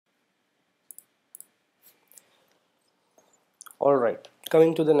Alright,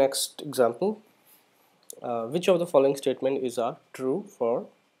 coming to the next example. Which of the following statement are true for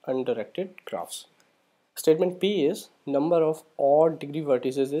undirected graphs? Statement P is number of odd degree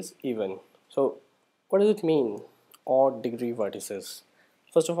vertices is even. So what does it mean, odd degree vertices?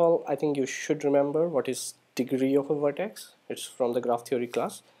 First of all, I think you should remember what is degree of a vertex. It's from the graph theory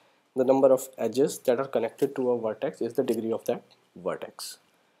class. The number of edges that are connected to a vertex is the degree of that vertex.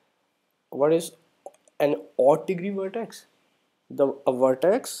 What is an odd degree vertex? A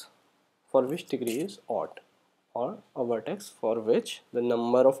vertex for which degree is odd, or a vertex for which the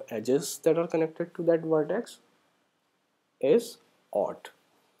number of edges that are connected to that vertex is odd.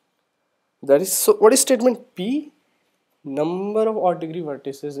 That is, so what is statement P? Number of odd degree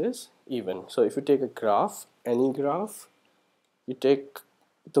vertices is even. So if you take a graph, any graph, you take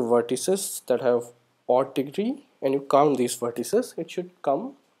the vertices that have odd degree and you count these vertices, it should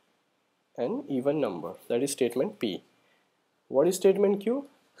come an even number. That is statement P. What is statement Q?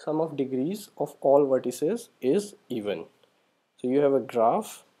 Sum of degrees of all vertices is even. So you have a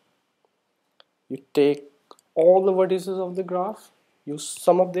graph, you take all the vertices of the graph, you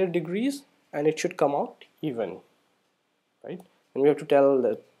sum up their degrees, and it should come out even, right? And we have to tell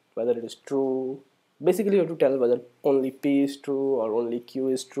that whether it is true. Basically, you have to tell whether only P is true or only Q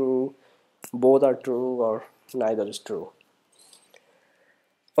is true, both are true, or neither is true.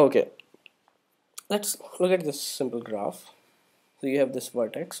 Okay, let's look at this simple graph. So you have this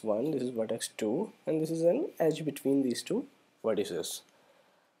vertex 1, this is vertex 2, and this is an edge between these two vertices.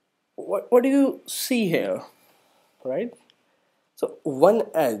 What do you see here, right? So one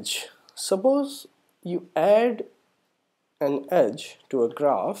edge, suppose you add an edge to a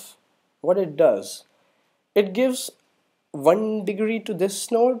graph, what it does, it gives 1 degree to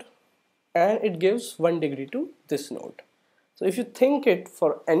this node and it gives 1 degree to this node. So if you think it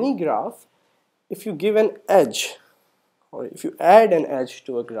for any graph, if you give an edge or if you add an edge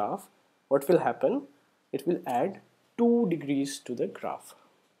to a graph, what will happen? It will add 2 degrees to the graph,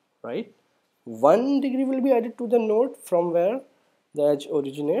 right? 1 degree will be added to the node from where the edge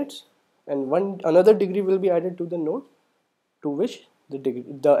originates, and another degree will be added to the node to which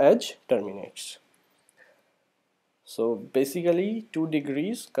the edge terminates. So basically 2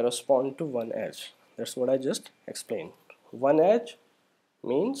 degrees correspond to 1 edge. That's what I just explained. 1 edge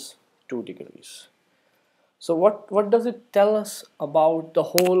means 2 degrees. So what does it tell us about the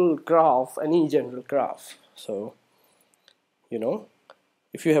whole graph, any general graph? So,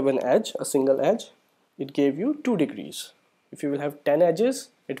 if you have an edge, a single edge, it gave you 2 degrees. If you will have 10 edges,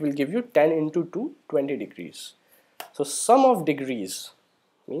 it will give you 10 into 2, 20 degrees. So sum of degrees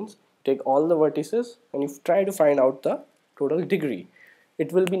means take all the vertices and you try to find out the total degree.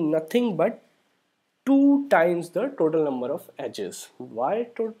 It will be nothing but 2 times the total number of edges. Why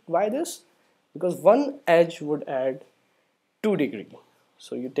this? Because one edge would add 2 degree.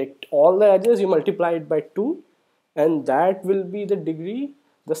 So you take all the edges, you multiply it by 2, and that will be the degree,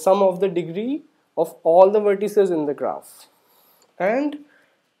 the sum of the degree of all the vertices in the graph. And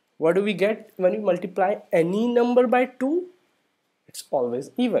what do we get when you multiply any number by 2? It's always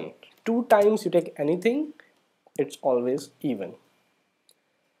even. 2 times you take anything, it's always even.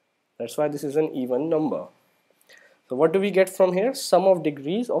 That's why this is an even number. So what do we get from here? Sum of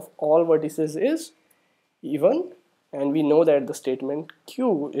degrees of all vertices is even, and we know that the statement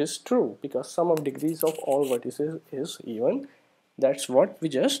Q is true because sum of degrees of all vertices is even. That's what we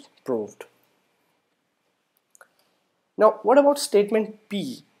just proved. Now what about statement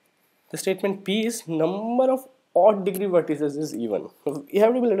P? The statement P is number of odd degree vertices is even. So you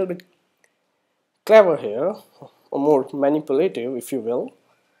have to be a little bit clever here, or more manipulative if you will.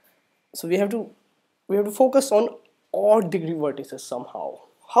 So we have to focus on odd degree vertices somehow.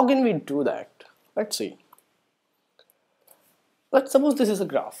 How can we do that? Let's see. Let's suppose this is a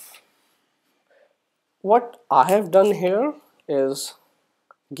graph. What I have done here is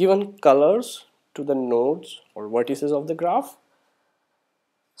given colors to the nodes or vertices of the graph.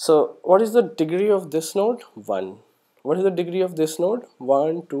 So what is the degree of this node? 1. What is the degree of this node?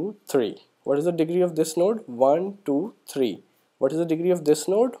 1, 2, 3. What is the degree of this node? 1, 2, 3. What is the degree of this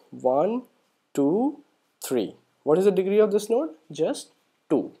node? 1, 2, 3. What is the degree of this node? Just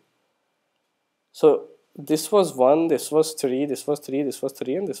 2. So this was 1, this was 3, this was 3, this was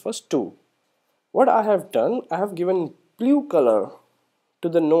 3, and this was 2. What I have done, I have given blue color to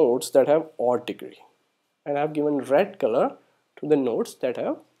the nodes that have odd degree, and I have given red color to the nodes that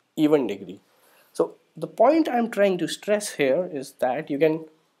have even degree. So the point I'm trying to stress here is that you can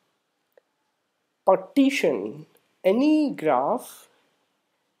partition any graph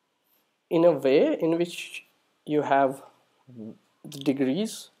in a way in which you have the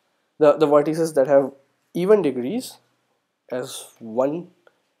degrees, the vertices that have even degrees, as one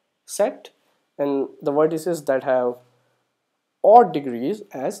set and the vertices that have odd degrees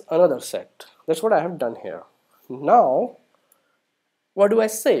as another set. That's what I have done here. Now what do I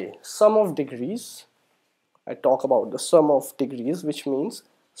say? Sum of degrees. I talk about the sum of degrees, which means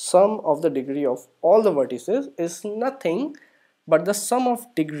sum of the degree of all the vertices is nothing but the sum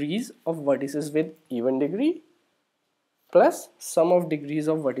of degrees of vertices with even degree plus sum of degrees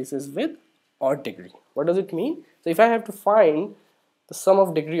of vertices with odd degree. What does it mean? So if I have to find the sum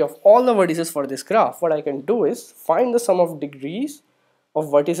of degree of all the vertices for this graph, what I can do is find the sum of degrees of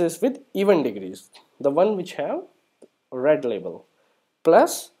vertices with even degrees, the one which have red label,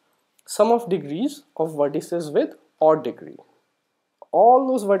 plus sum of degrees of vertices with odd degree, all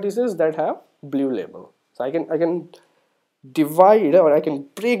those vertices that have blue label. So I can divide, or I can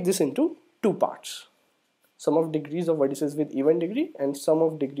break this into two parts: sum of degrees of vertices with even degree and sum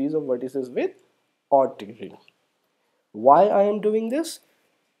of degrees of vertices with odd degree. Why I am doing this?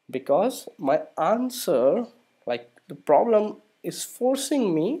 Because my answer, like the problem, is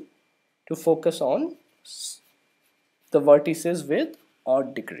forcing me to focus on the vertices with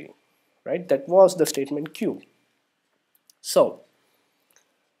odd degree, right? That was the statement Q. So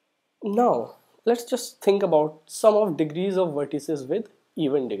now let's just think about sum of degrees of vertices with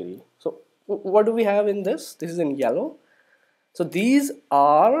even degree. So what do we have in this? This is in yellow. So these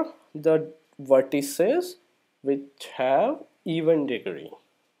are the vertices which have even degree,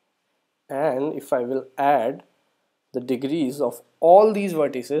 and if I will add the degrees of all these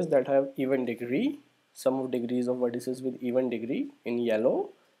vertices that have even degree, sum of degrees of vertices with even degree in yellow,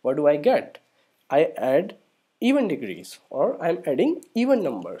 what do I get? I add even degrees, or I'm adding even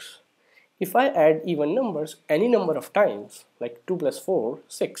numbers. If I add even numbers any number of times, like 2 plus 4,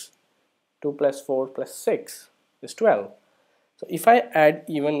 6, 2 plus 4 plus 6 is 12. So if I add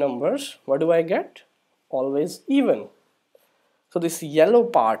even numbers, what do I get? Always even. So this yellow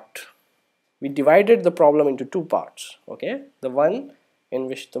part, we divided the problem into two parts, okay? The one in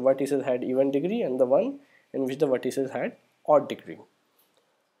which the vertices had even degree and the one in which the vertices had odd degree.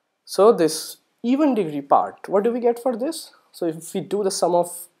 So this even degree part, what do we get for this? So if we do the sum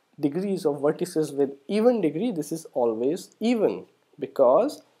of degrees of vertices with even degree, this is always even,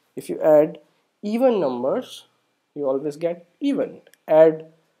 because if you add even numbers, you always get even. Add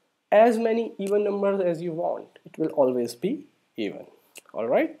as many even numbers as you want, it will always be even. All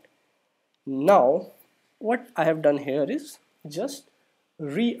right. Now what I have done here is just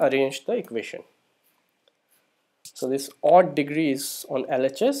rearrange the equation. So this odd degree is on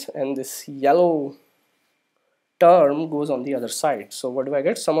LHS and this yellow term goes on the other side. So what do I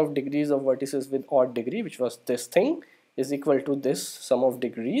get? Sum of degrees of vertices with odd degree, which was this thing, is equal to this sum of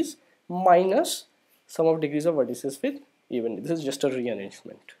degrees minus sum of degrees of vertices with even. This is just a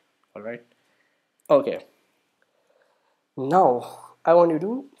rearrangement. All right. Okay. Now I want you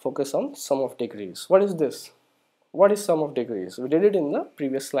to focus on sum of degrees. What is this? What is sum of degrees? We did it in the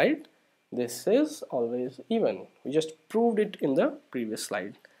previous slide. This is always even. We just proved it in the previous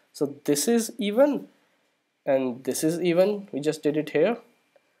slide. So this is even and this is even. We just did it here.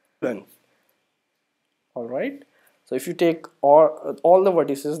 Even. All right. So if you take all the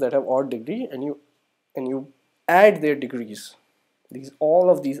vertices that have odd degree and you add their degrees, all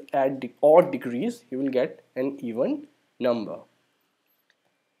of these odd degrees, you will get an even number.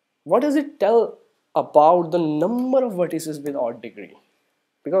 What does it tell about the number of vertices with odd degree?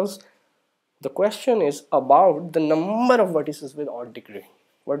 Because the question is about the number of vertices with odd degree.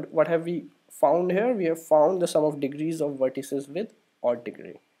 What have we found here? We have found the sum of degrees of vertices with odd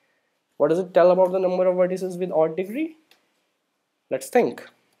degree. What does it tell about the number of vertices with odd degree? Let's think.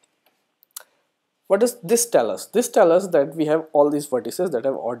 What does this tell us? This tells us that we have all these vertices that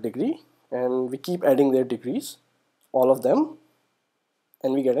have odd degree and we keep adding their degrees, all of them,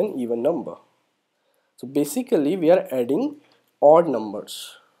 and we get an even number. So basically we are adding odd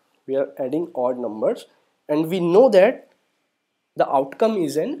numbers. We are adding odd numbers and we know that the outcome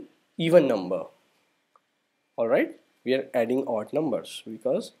is an even number. Alright, we are adding odd numbers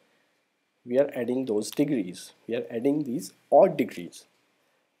because we are adding those degrees. We are adding these odd degrees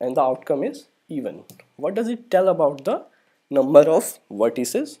and the outcome is even. What does it tell about the number of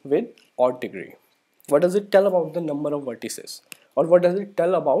vertices with odd degree? What does it tell about the number of vertices? Or what does it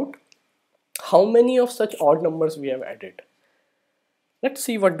tell about how many of such odd numbers we have added? Let's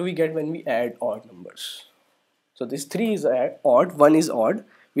see what do we get when we add odd numbers. So this 3 is odd, 1 is odd.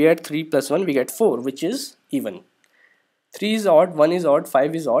 We add 3 plus 1, we get 4, which is even. 3 is odd, 1 is odd,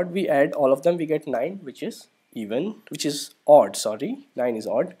 5 is odd. We add all of them, we get 9, which is even, which is odd, sorry. 9 is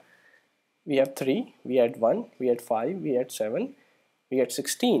odd. We have 3, we add 1, we add 5, we add 7, we get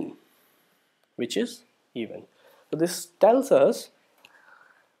 16, which is even. So this tells us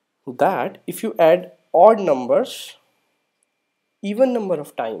that if you add odd numbers even number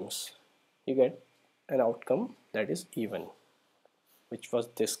of times, you get an outcome that is even, which was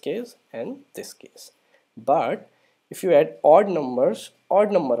this case and this case. But if you add odd numbers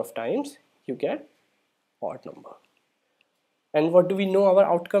odd number of times, you get odd number. And what do we know our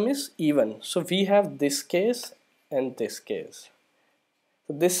outcome is? Even. So we have this case and this case.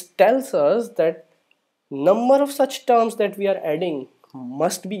 So this tells us that number of such terms that we are adding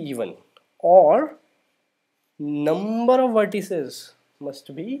must be even, or number of vertices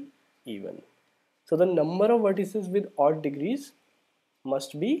must be even. So the number of vertices with odd degrees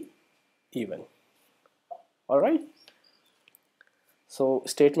must be even. Alright. So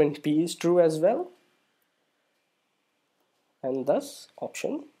statement P is true as well, and thus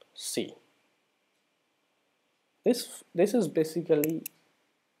option C. This is basically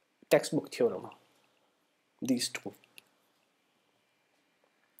textbook theorem, these two.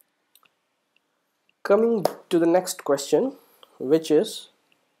 Coming to the next question, which is,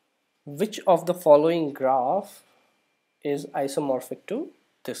 which of the following graph is isomorphic to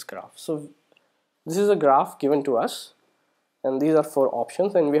this graph? So this is a graph given to us, and these are 4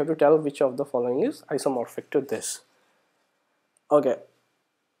 options, and we have to tell which of the following is isomorphic to this. Okay,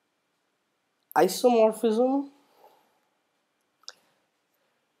 isomorphism.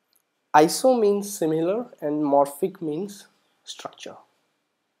 Iso means similar and morphic means structure,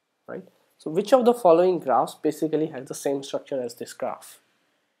 right? So which of the following graphs basically has the same structure as this graph?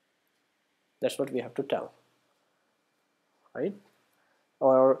 That's what we have to tell, right?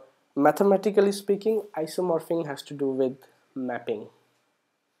 Or mathematically speaking, isomorphing has to do with mapping.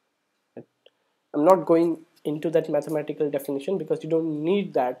 I'm not going into that mathematical definition because you don't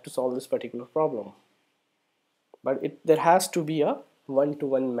need that to solve this particular problem. But there has to be a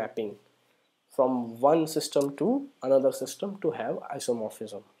one-to-one mapping from one system to another system to have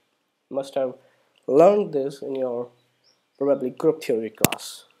isomorphism. You must have learned this in your probably group theory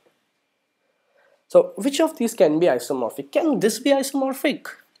class. So which of these can be isomorphic? Can this be isomorphic?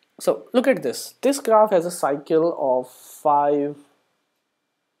 So look at this. This graph has a cycle of 5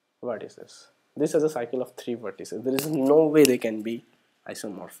 vertices. This has a cycle of 3 vertices. There is no way they can be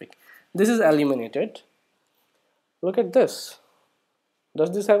isomorphic. This is eliminated. Look at this.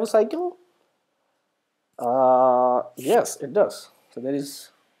 Does this have a cycle? Yes, it does. So there is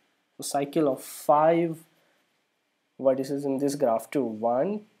a cycle of 5 vertices in this graph too.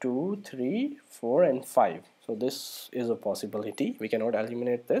 1, 2, 3, 4 and 5. So this is a possibility. We cannot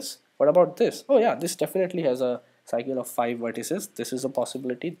eliminate this. What about this? Oh yeah, this definitely has a cycle of 5 vertices. This is a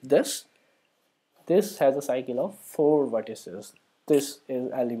possibility. This has a cycle of 4 vertices. This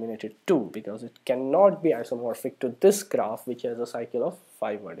is eliminated too because it cannot be isomorphic to this graph which has a cycle of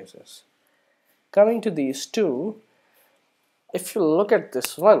 5 vertices. Coming to these two, if you look at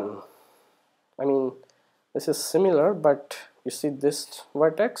this one, I mean this is similar, but you see this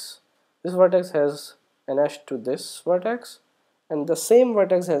vertex has an edge to this vertex, and the same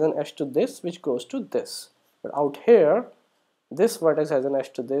vertex has an edge to this which goes to this. But out here this vertex has an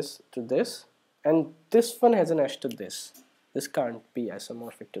edge to this, and this one has an edge to this. This can't be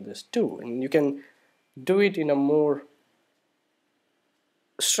isomorphic to this too, and you can do it in a more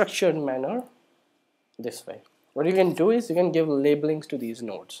structured manner this way. What you can do is you can give labelings to these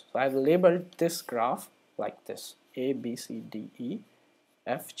nodes. So I have labeled this graph like this: A, B, C, D, E,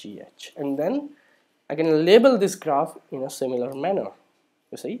 F, G, H, and then I can label this graph in a similar manner.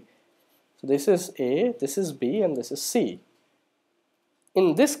 You see, so this is A, this is B, and this is C.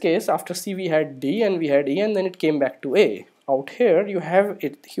 In this case, after C we had D and we had E, and then it came back to A. Out here you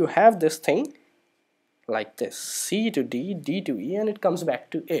have this thing like this: C to D, D to E, and it comes back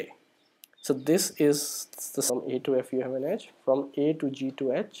to A. So this is from A to F you have an edge, from A to G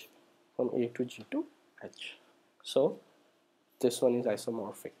to H, from A to G to H. So this one is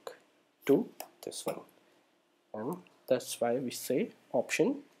isomorphic to this one, and that's why we say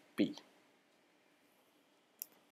option B.